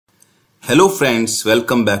Hello friends,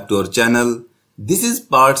 welcome back to our channel. This is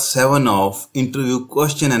part 7 of interview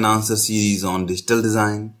question and answer series on digital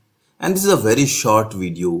design. And this is a very short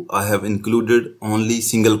video. I have included only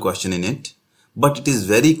single question in it, but it is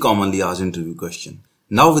very commonly asked interview question.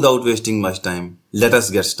 Now without wasting much time, let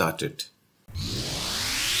us get started.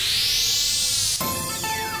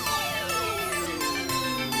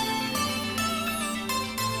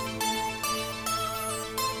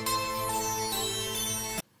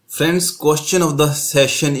 Friends, question of the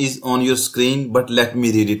session is on your screen, but let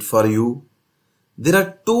me read it for you. There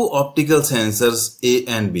are two optical sensors A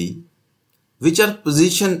and B, which are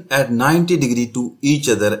positioned at 90 degrees to each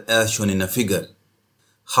other as shown in a figure.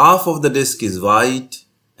 Half of the disc is white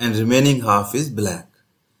and remaining half is black.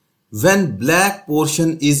 When black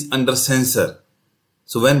portion is under sensor,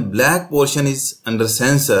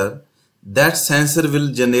 that sensor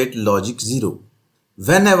will generate logic 0.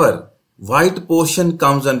 Whenever white portion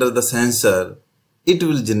comes under the sensor, it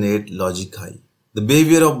will generate logic high. The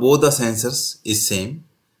behavior of both the sensors is same.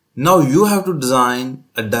 Now you have to design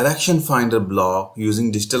a direction finder block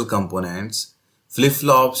using digital components,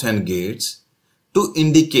 flip-flops and gates to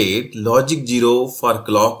indicate logic 0 for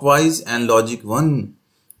clockwise and logic 1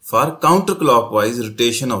 for counterclockwise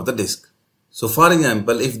rotation of the disk. So for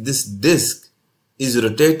example, if this disk is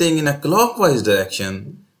rotating in a clockwise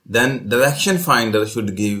direction, then direction finder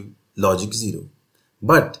should give logic 0.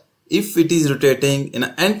 But if it is rotating in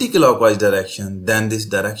an anti-clockwise direction, then this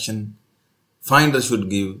direction finder should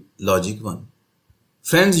give logic 1.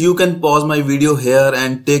 Friends, you can pause my video here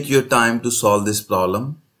and take your time to solve this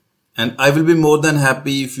problem. And I will be more than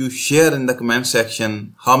happy if you share in the comment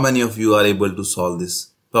section how many of you are able to solve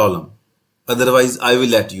this problem. Otherwise, I will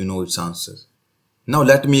let you know its answer. Now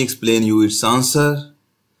let me explain you its answer.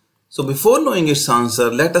 So before knowing its answer,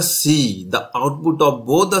 let us see the output of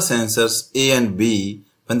both the sensors A and B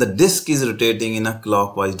when the disk is rotating in a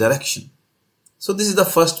clockwise direction. So this is the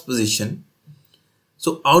first position.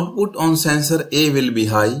 So output on sensor A will be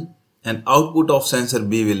high and output of sensor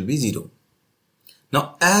B will be 0.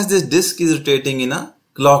 Now as this disk is rotating in a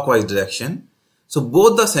clockwise direction, so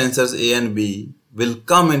both the sensors A and B will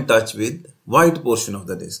come in touch with white portion of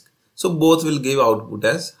the disk. So both will give output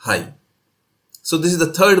as high. So this is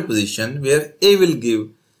the third position where A will give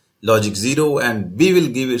logic 0 and B will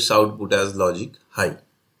give its output as logic high.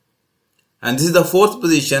 And this is the fourth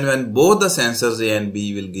position when both the sensors A and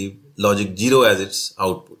B will give logic 0 as its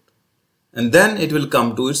output. And then it will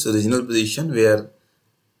come to its original position where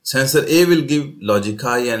sensor A will give logic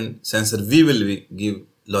high and sensor B will give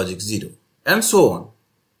logic 0 and so on.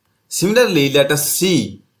 Similarly, let us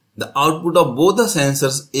see the output of both the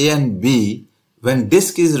sensors A and B when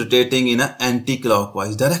disk is rotating in an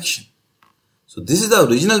anti-clockwise direction. So this is the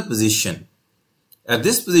original position. At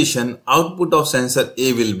this position, output of sensor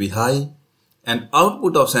A will be high and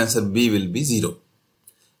output of sensor B will be 0.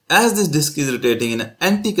 As this disk is rotating in an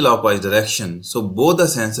anti-clockwise direction, so both the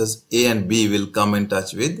sensors A and B will come in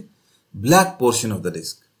touch with black portion of the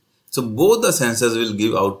disk. So both the sensors will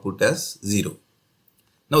give output as 0.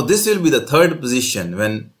 Now this will be the third position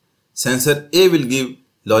when sensor A will give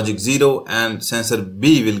logic 0 and sensor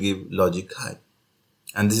B will give logic high.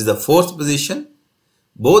 And this is the fourth position.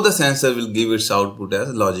 Both the sensor will give its output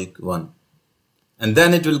as logic 1. And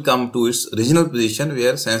then it will come to its original position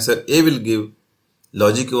where sensor A will give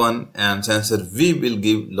logic 1 and sensor B will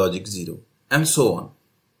give logic 0 and so on.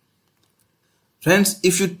 Friends,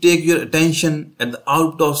 if you take your attention at the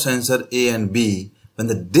output of sensor A and B when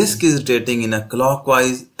the disk is rotating in a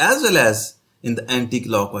clockwise as well as in the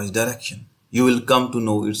anti-clockwise direction, you will come to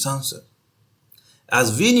know its answer.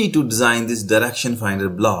 As we need to design this direction finder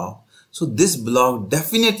block, so this block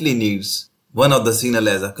definitely needs one of the signal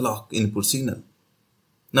as a clock input signal.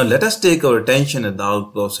 Now let us take our attention at the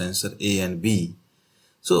output of sensor A and B.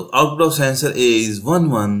 So output of sensor A is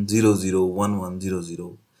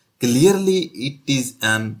 11001100. Clearly it is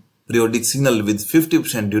an periodic signal with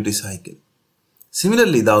 50% duty cycle.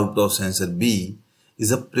 Similarly, the output of sensor B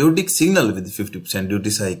is a periodic signal with 50% duty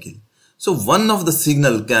cycle. So one of the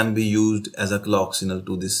signal can be used as a clock signal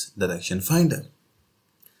to this direction finder.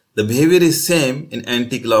 The behavior is same in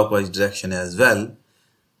anti-clockwise direction as well.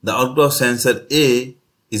 The output of sensor A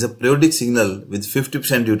is a periodic signal with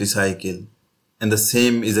 50% duty cycle and the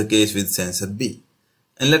same is the case with sensor B.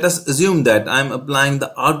 And let us assume that I am applying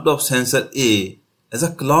the output of sensor A as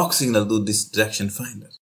a clock signal to this direction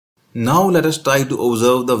finder. Now let us try to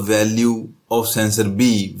observe the value of sensor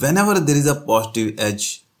B whenever there is a positive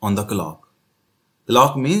edge on the clock.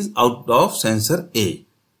 Clock means output of sensor A.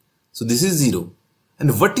 So this is 0.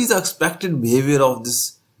 And what is the expected behavior of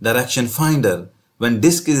this direction finder when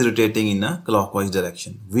disk is rotating in a clockwise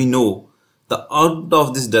direction? We know the output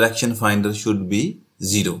of this direction finder should be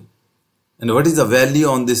 0. And what is the value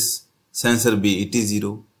on this sensor B? It is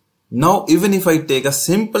 0. Now even if I take a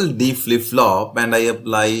simple D flip-flop and I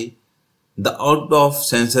apply the output of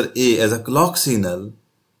sensor A as a clock signal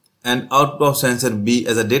and output of sensor B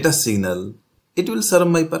as a data signal, it will serve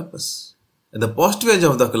my purpose. At the positive edge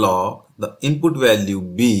of the clock, the input value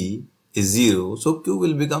B is 0, so Q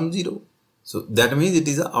will become 0. So that means it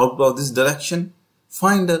is the output of this direction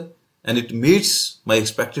finder and it meets my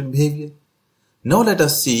expected behavior. Now let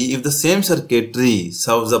us see if the same circuitry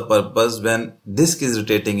serves the purpose when disk is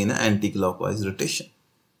rotating in an anti-clockwise rotation.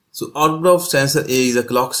 So output of sensor A is a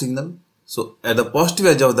clock signal. So at the positive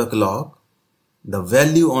edge of the clock, the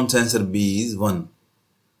value on sensor B is 1.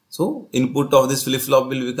 So input of this flip-flop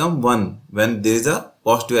will become 1 when there is a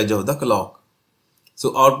positive edge of the clock.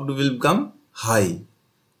 So output will become high.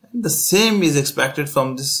 And the same is expected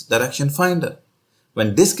from this direction finder.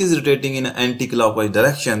 When disk is rotating in an anti-clockwise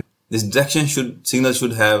direction, this direction signal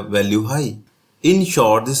should have value high. In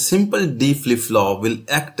short, this simple D flip-flop will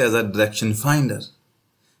act as a direction finder.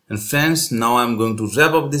 And friends, now I am going to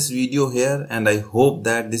wrap up this video here, and I hope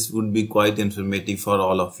that this would be quite informative for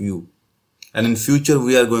all of you. And in future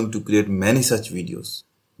we are going to create many such videos.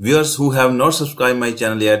 Viewers who have not subscribed my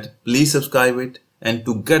channel yet, please subscribe it, and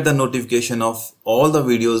to get the notification of all the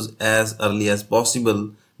videos as early as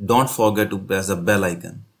possible, don't forget to press the bell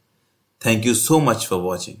icon. Thank you so much for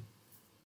watching.